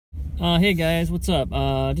Hey guys, what's up?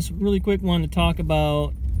 Just really quick one to talk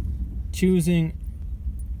about choosing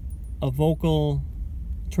a vocal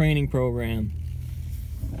training program.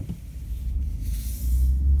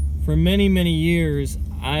 For many years,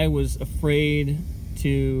 I was afraid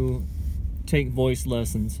to take voice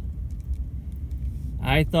lessons.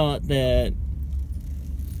 I thought that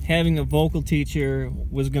having a vocal teacher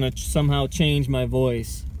was going to somehow change my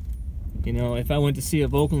voice. You know, if I went to see a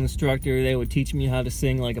vocal instructor, they would teach me how to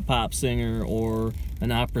sing like a pop singer or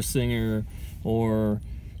an opera singer or,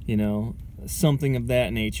 you know, something of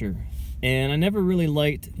that nature. And I never really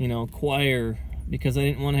liked, you know, choir because I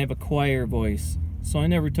didn't want to have a choir voice. So I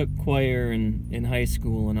never took choir in high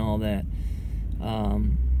school and all that.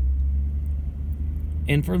 And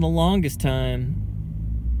for the longest time,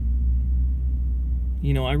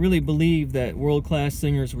 you know, I really believed that world-class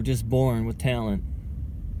singers were just born with talent.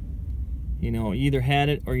 You know, you either had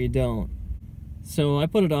it or you don't. So I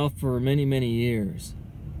put it off for many years.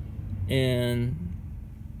 And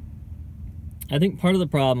I think part of the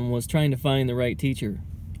problem was trying to find the right teacher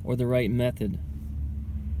or the right method.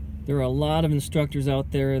 There are a lot of instructors out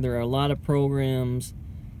there. There are a lot of programs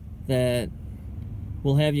that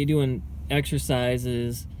will have you doing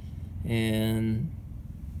exercises and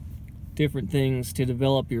different things to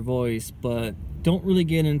develop your voice, but don't really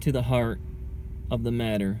get into the heart of the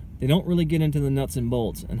matter. They don't really get into the nuts and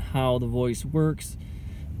bolts and how the voice works,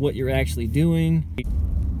 what you're actually doing.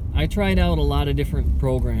 I tried out a lot of different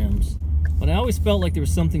programs, but I always felt like there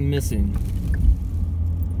was something missing.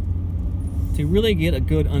 To really get a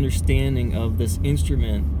good understanding of this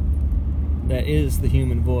instrument that is the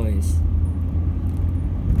human voice,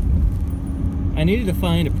 I needed to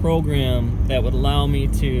find a program that would allow me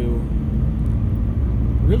to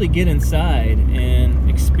really get inside and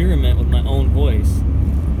experiment with my own voice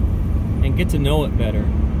and get to know it better.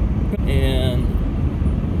 And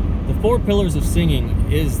the 4 pillars of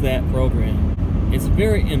singing is that program. It's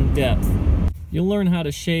very in-depth. You'll learn how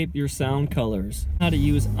to shape your sound colors, how to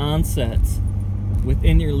use onsets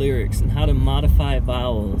within your lyrics, and how to modify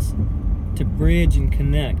vowels to bridge and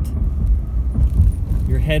connect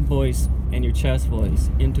your head voice and your chest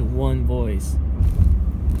voice into one voice.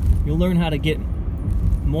 You'll learn how to get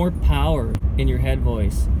more power in your head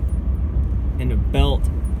voice and to belt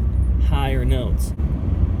higher notes.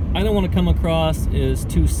 I don't want to come across as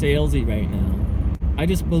too salesy right now. I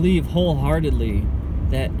just believe wholeheartedly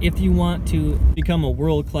that if you want to become a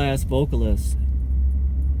world-class vocalist,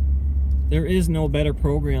 there is no better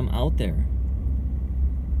program out there.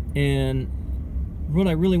 And what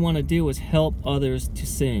I really want to do is help others to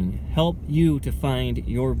sing, help you to find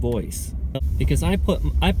your voice. Because I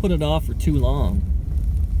put it off for too long.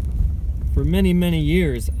 For many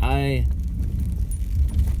years, I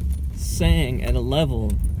sang at a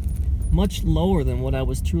level much lower than what I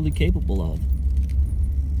was truly capable of.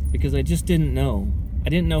 Because I just didn't know. I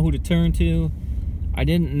didn't know who to turn to. I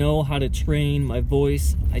didn't know how to train my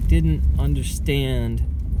voice. I didn't understand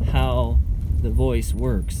how the voice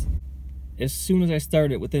works. As soon as I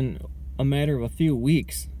started, within a matter of a few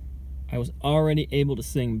weeks, I was already able to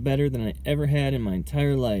sing better than I ever had in my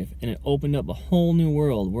entire life, and it opened up a whole new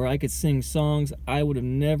world where I could sing songs I would have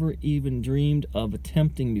never even dreamed of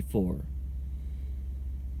attempting before.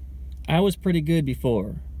 I was pretty good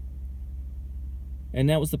before, and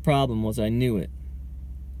that was the problem, was I knew it.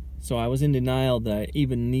 So I was in denial that I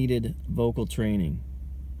even needed vocal training.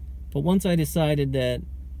 But once I decided that,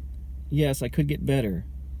 yes, I could get better,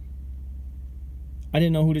 I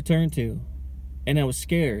didn't know who to turn to, and I was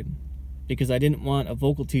scared. Because I didn't want a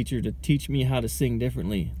vocal teacher to teach me how to sing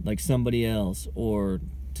differently, like somebody else, or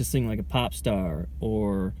to sing like a pop star,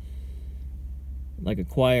 or like a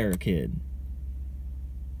choir kid.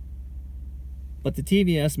 But the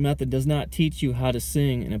TVS method does not teach you how to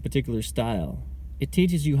sing in a particular style. It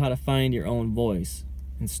teaches you how to find your own voice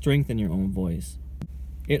and strengthen your own voice.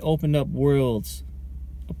 It opened up worlds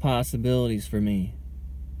of possibilities for me.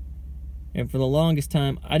 And for the longest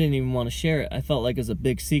time, I didn't even want to share it. I felt like it was a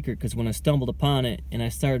big secret, because when I stumbled upon it and I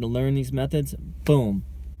started to learn these methods, boom,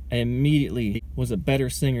 I immediately was a better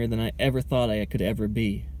singer than I ever thought I could ever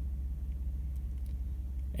be.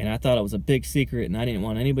 And I thought it was a big secret, and I didn't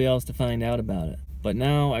want anybody else to find out about it. But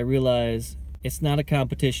now I realize it's not a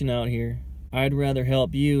competition out here. I'd rather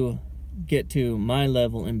help you get to my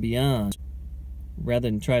level and beyond, rather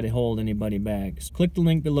than try to hold anybody back. So click the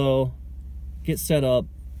link below, get set up,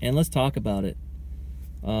 and let's talk about it.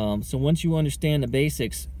 So once you understand the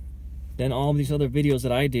basics, then all of these other videos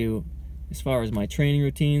that I do, as far as my training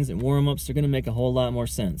routines and warm-ups, are going to make a whole lot more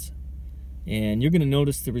sense. And you're going to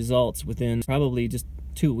notice the results within probably just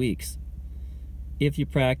 2 weeks if you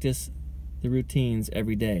practice the routines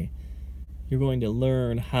every day. You're going to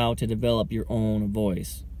learn how to develop your own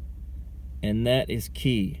voice. And that is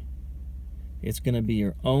key. It's going to be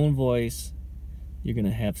your own voice. You're going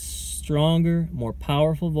to have stronger, more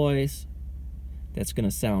powerful voice that's going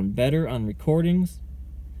to sound better on recordings.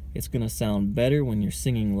 It's going to sound better when you're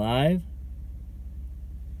singing live.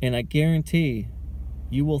 And I guarantee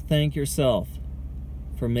you will thank yourself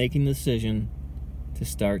for making the decision to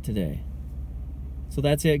start today. So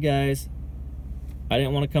that's it, guys. I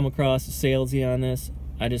didn't want to come across as salesy on this.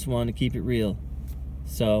 I just wanted to keep it real.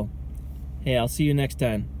 So, hey, I'll see you next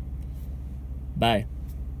time. Bye.